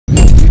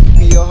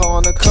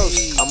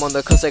coast. I'm on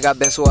the coast, I got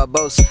bent so I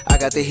boast. I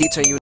got the heat,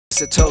 turn you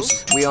to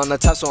toast. We on the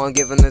top, so I'm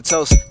giving the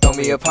toast. Throw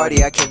me a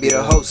party, I can't be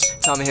the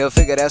host. Tommy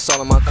Hilfiger, that's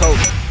all on my coat.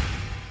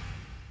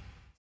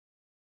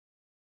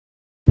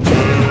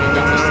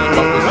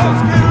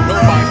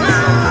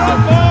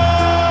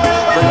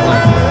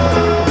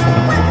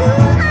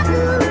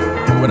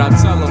 What I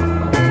tell him,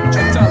 what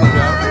you tell him,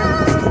 yo?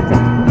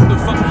 The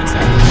fuck you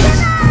tell him?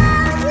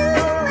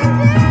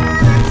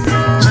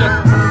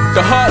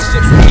 The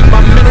hardships will keep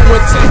my mental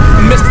intent. In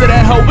the midst of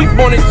that hell, we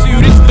born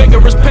into this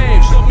vigorous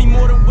pain. Show me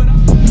more than what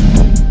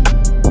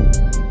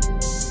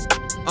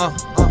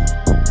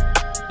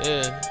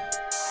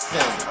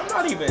Yeah. I'm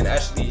not even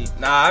actually.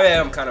 Nah, I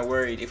am kind of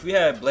worried. If we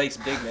had Blake's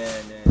big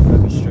man, then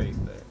I'd be straight.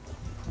 But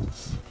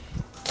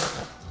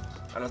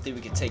I don't think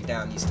we can take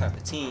down these type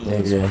of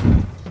teams. Yeah.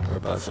 We're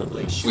about to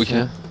leash. We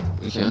can.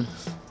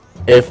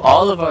 If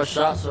all of our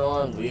shots are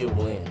on, we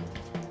win.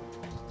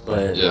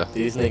 But yeah,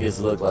 these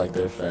niggas look like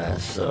they're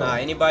fast. So. Nah,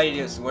 anybody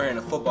that's wearing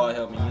a football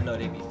helmet, you know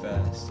they be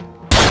fast.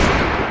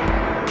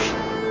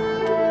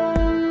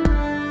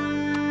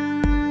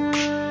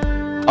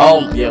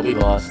 Oh yeah, we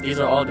lost. These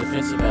are all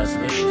defensive ass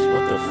niggas.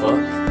 What the fuck?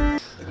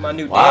 Look at my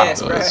new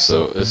dance, bro. It's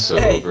so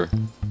hey, over.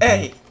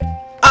 Hey.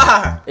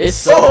 It's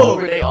so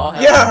over. They all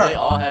have. They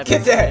all have.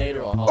 Get that.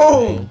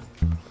 Oh,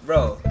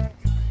 bro. I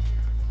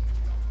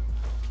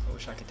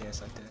wish I could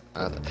dance like that.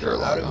 Pure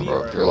lock,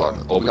 bro. Pure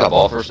lock. Oh, we got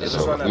ball first. It's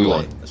over. We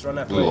won. Let's run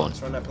that play.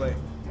 Let's run that play.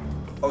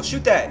 Oh,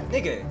 shoot that,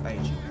 nigga. I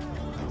hate you.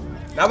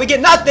 Now we get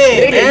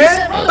nothing,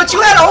 man. But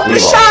you had open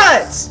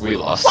shots. We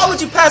lost. Why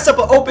would you pass up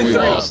an open three?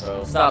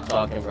 Bro. Stop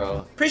talking, bro.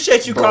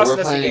 Appreciate you costing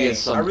us a game.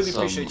 I really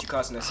appreciate you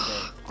costing us a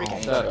game.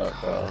 Freaking shut up,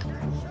 bro.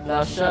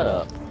 Now shut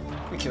up.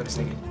 We killed this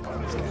nigga.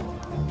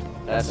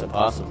 That's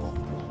impossible.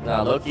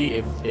 Now, Loki,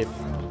 if give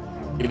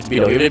it to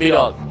B-Dog, give it to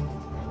B-Dog.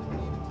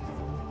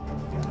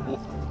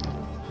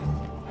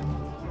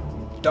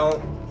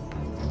 Don't.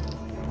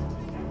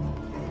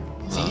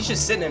 See, he's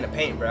just sitting in the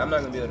paint, bro. I'm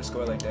not gonna be able to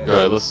score like that.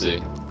 Alright, let's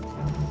see.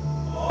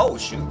 Oh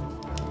shoot.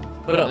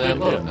 Put up, yeah,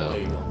 let him know.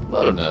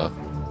 Let him know.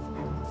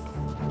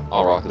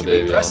 I'll rock the baby.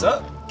 Can we press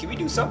up? Can we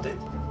do something?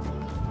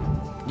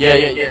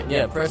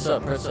 Yeah. Press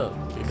up.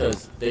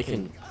 Because they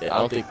can. I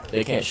don't think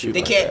they can't shoot.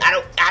 They can't. I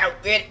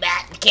don't get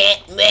that.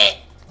 Can't.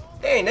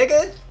 Hey,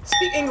 nigga,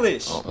 speak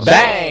English. Oh,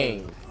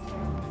 bang.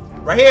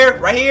 Right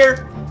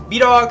here.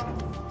 B-Dog.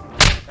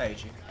 I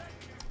hate you.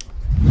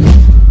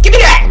 Give me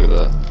that. Look at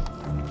that.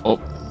 Oh.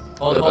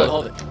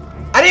 Hold it.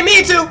 I didn't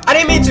mean to.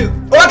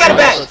 Oh, I got it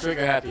back.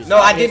 Trigger happy. No,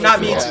 I did not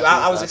mean to.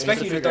 I was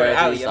expecting you to throw it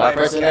alley. Stop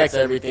pressing X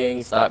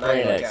everything. Stop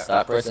pressing X.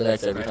 Stop pressing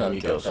X every time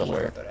you go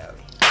somewhere.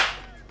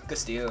 Good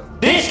steal.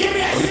 Bitch, give me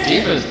that.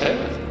 Defense.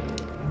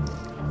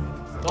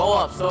 Go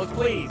up, Stokes,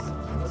 please.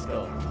 Let's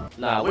go.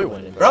 Nah, we're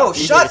winning. Bro,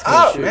 shut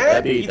up, man.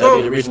 That'd be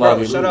the reason why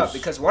we lose. Shut up,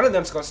 because one of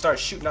them's gonna start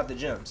shooting out the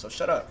gym. So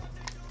shut up.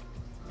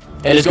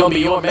 And it's gonna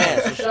be your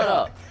man. So shut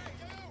up.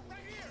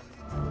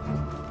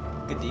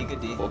 Good D.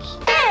 Whoops.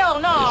 Hell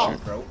no.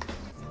 Bro.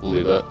 We'll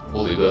leave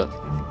that.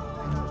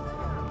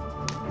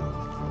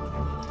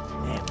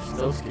 Damn,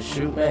 Stokes can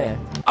shoot, man.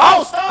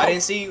 Oh, stop! I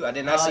didn't see you. I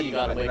did not see you. You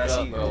gotta wake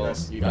up, bro.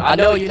 I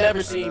know you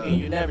never see me.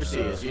 You never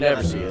see us. You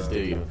never see us, do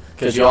you?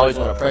 Because you always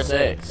want to press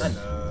X. I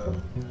know.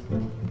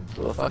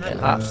 Do a fucking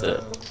hop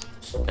step.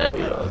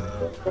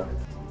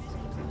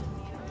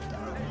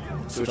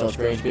 Switch on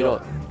screen, speed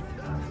up.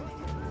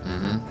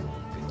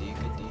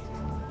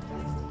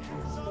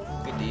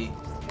 Good D.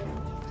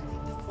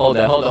 Hold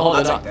that.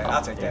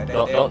 I'll take that.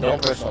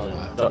 Don't press on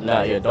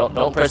it.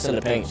 Don't press in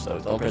the paint, so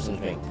don't press in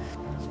the paint.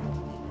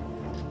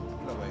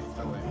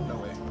 No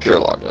way.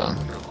 Pure lockdown.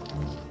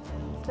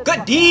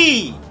 Good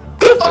D!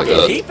 Good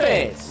fucking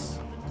defense!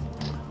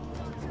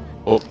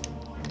 Oh.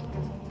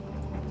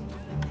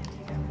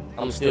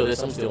 I'm gonna steal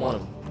this, I'm still one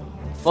of them.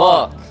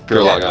 Fuck!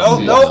 Pure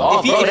lockdown.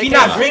 No. If he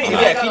not grinning,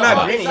 he's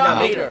not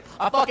making it.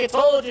 I fucking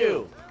told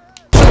you!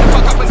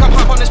 Fuck up and come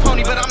hop on this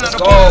pony, but I'm not a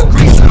go.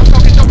 greaser. I'm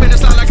talking dope and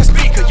it's not like a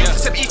speaker. Used to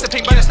sip Easter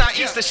pink, but it's not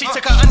Easter. She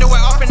took her underwear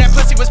off and that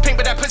pussy was pink,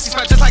 but that pussy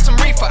smelled just like some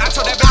reefer. I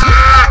told that bitch.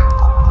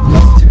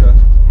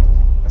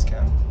 That's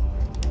cap.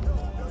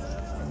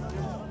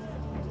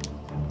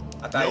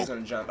 I thought he was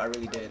gonna jump. I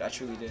really did. I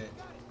truly did.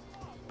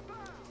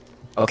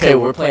 Okay,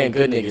 we're playing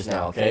good niggas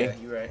now, okay? Yeah,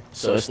 you're right.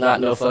 So it's not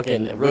no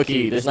fucking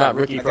rookie. It's not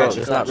rookie pro.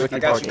 It's not rookie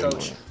pro. I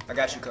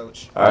got you,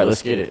 coach. All right,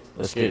 let's get it.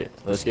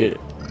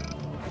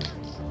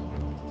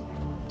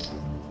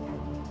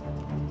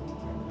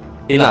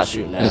 He's not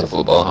shooting that. There's a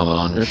football helmet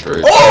on your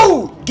shirt.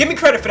 Oh! Give me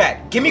credit for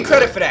that. Nigga,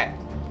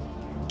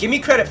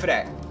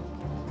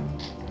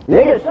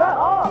 shut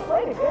up.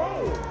 Play the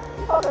game.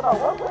 You talking about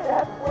one play that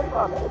happened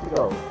 45 minutes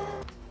ago.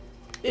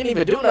 Didn't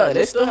even do nothing.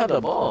 They still have the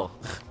ball.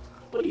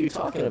 What are you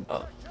talking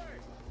about?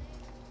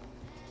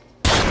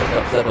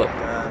 Step up.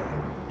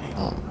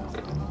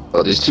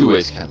 Oh, these two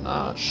ways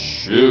cannot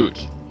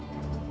shoot.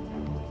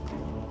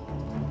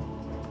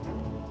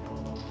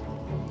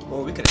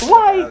 Well, we could have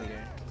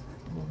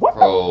what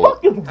Bro, the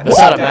fuck is that's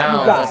out of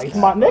bounds. guys,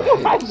 my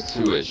nigga? These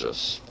two ways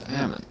just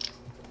spamming.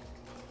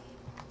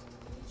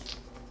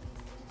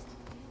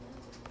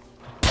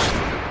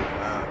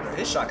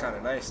 This shot kind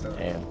of nice though.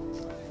 Damn.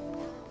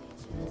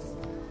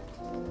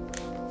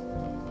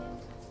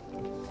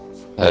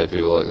 I hate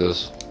people like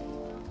this.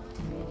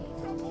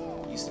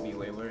 Used to be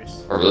way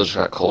worse. I really just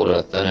got cold out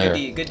of thin air.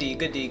 Good D.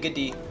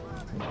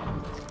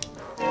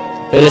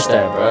 Finish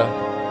that, bro.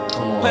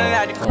 Come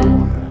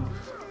on.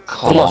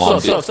 Come on,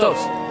 stop.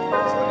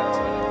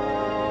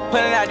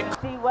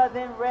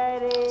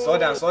 Slow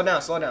down.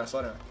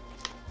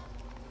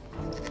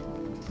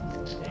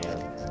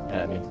 Damn,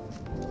 at me.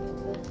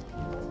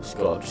 Just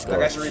go. I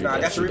got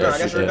your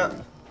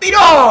rebound. Beat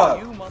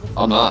off!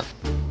 up!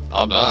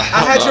 I'm not. I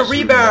had your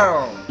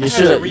rebound. You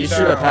should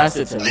have passed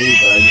it to me, bro.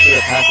 You should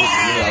have passed it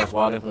to me. I was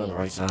walking from the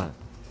right side.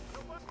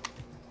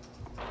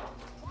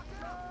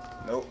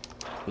 Nope.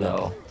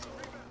 No.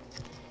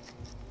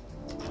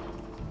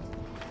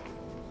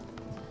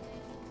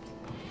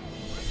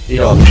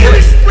 Yo.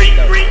 Green,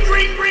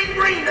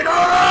 nigga!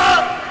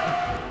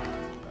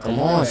 Come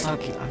on,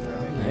 stop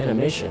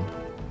animation.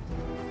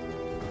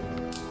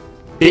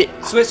 Bit.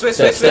 Switch. Step.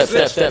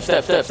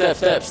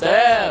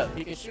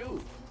 He can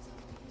shoot.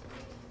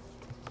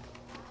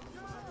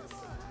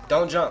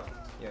 Don't jump.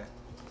 Yeah.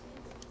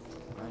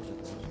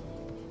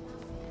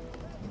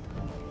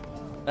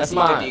 That's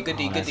mine. Good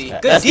D.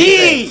 That's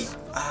defense.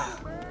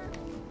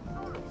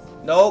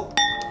 Nope.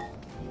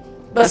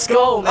 Let's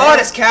go, man. Oh,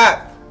 that's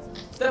cap.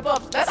 Step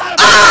up. That's out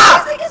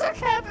of These niggas are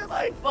capping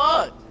like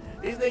fuck.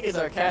 These niggas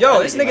are capping.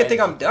 Yo, this nigga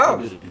think I'm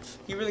dumb.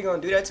 He really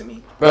gonna do that to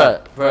me? Bruh.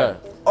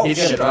 Oh He's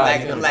shit, gonna I'm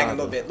lagging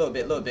a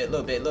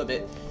little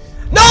bit.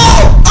 No!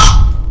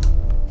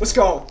 Let's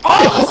go.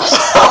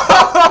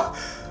 Oh!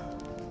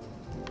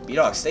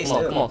 B-Dog, stay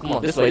still. Come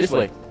on. This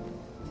way.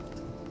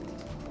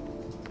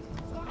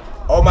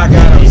 Oh my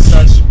god, I'm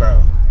such,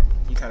 bro.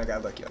 You kinda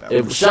got lucky on that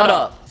one. Shut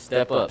up.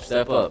 Step up.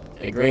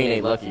 And green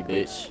ain't lucky,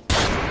 bitch.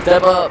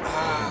 Step up.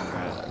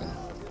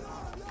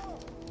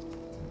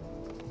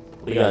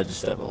 We gotta just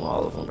step on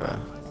all of them, bro.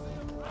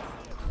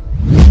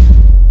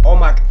 Oh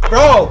my,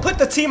 bro, put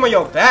the team on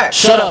your back.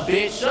 Shut up,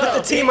 bitch. Put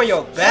the team on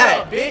your back.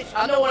 Shut up, bitch.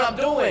 I know what I'm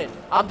doing.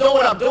 I'm doing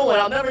what I'm doing.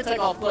 I'll never take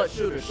off clutch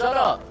shooter. Shut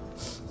up.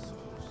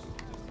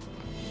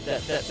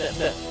 Step.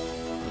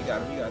 You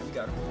got him.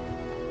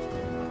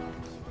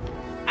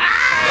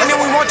 And then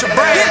we want your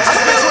brain. I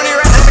spent 20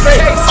 racks in the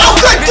case. Oh,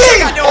 good D!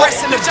 Got no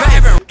rest in the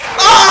bag.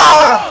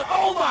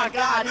 Oh my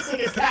god, these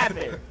niggas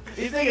capping.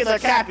 These niggas are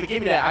capping.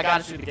 Give me that. I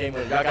gotta shoot the game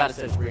winner. Y'all gotta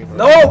set the screen for me.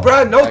 No,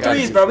 bro, no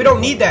threes, bro. We don't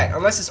need that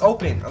unless it's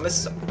open.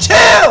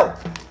 Chill!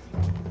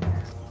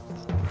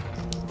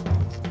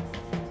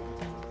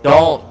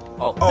 Don't.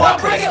 Oh, I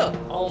bring it.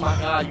 Oh my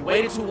god, you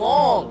waited too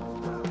long.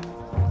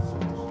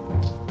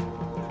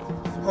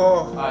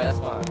 Oh, Alright, that's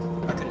fine.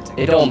 I could've taken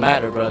It don't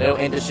matter, bro. They'll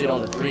end this shit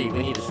on the 3.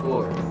 We need to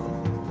score.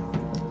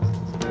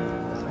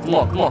 Come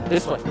on,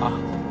 this way.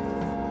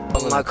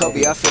 My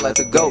Kobe, I feel like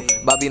the GOAT.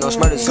 Bobby no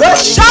smarter. Good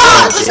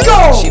shot! Let's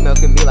go! She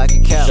milking me like a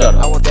cow. Shut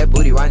up. I want that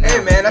booty right now.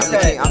 Hey man, that's I'm the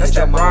king, I'm that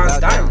the bronze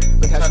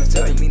diamond. Look how Trying she's to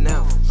tell telling you. me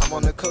now. I'm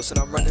on the coast and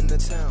I'm running the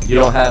town. You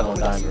don't have no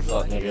diamond,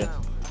 fuck nigga.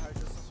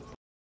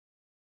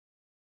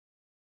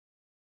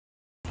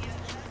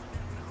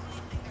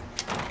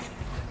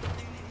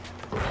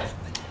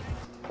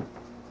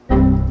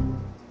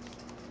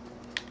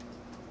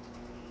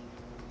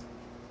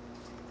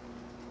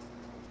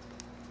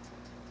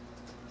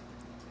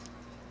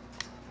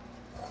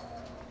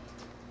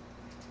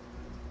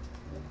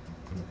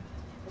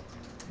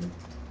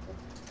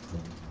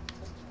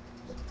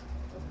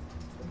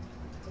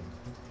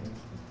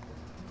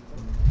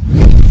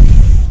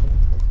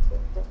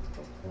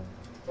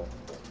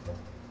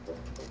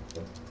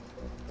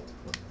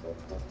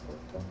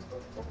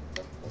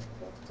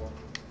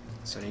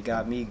 So they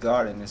got me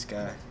guarding this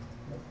guy.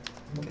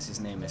 Guess his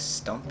name is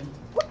Stumpy.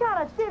 What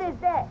kind of shit is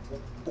that?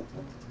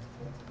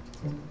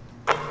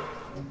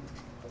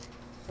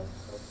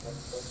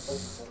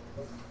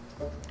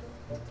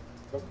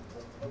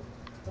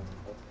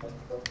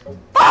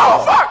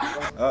 Oh, fuck!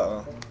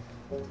 Uh-oh.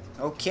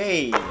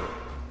 Okay.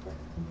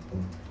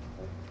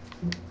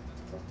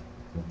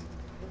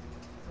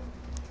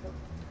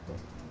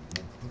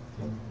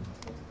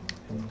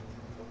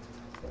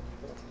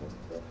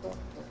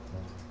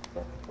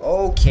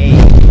 Okay.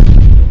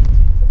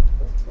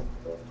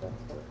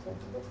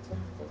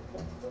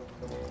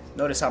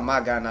 Notice how my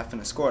guy not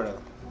finna score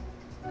though.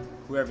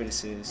 Whoever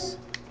this is.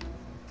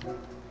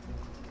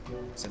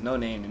 It's a no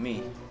name to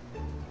me.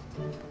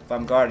 If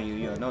I'm guarding you,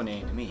 you're a no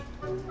name to me.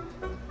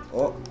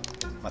 Oh,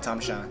 my time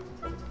to shine.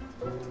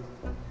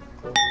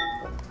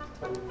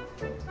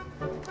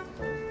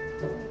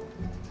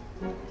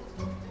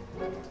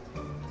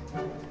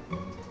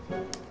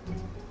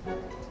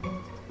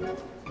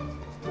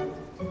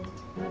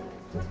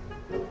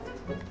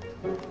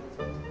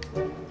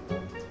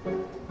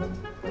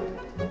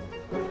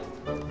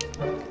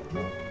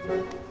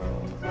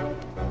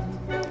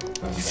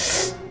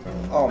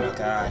 Oh my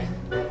god,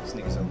 this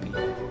nigga's OP.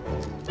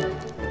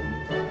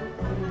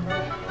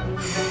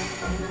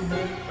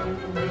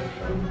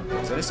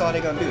 So this all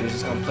they gonna do, they're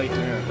just gonna play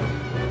through him.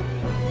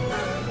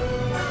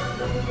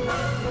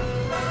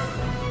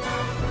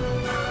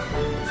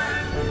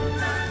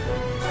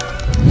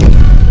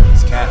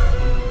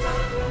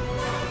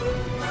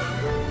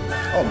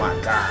 Oh my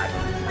god.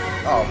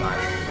 Oh my.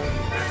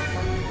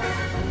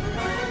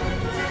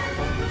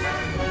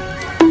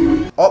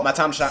 Oh, my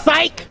time shot.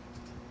 Psych!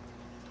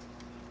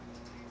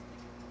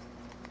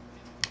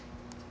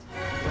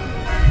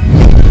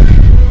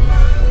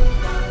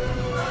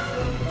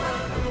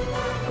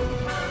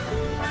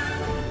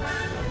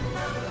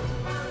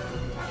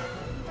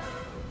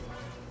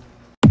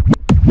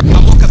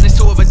 I woke up next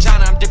to a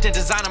vagina, I'm dipped in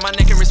designer. My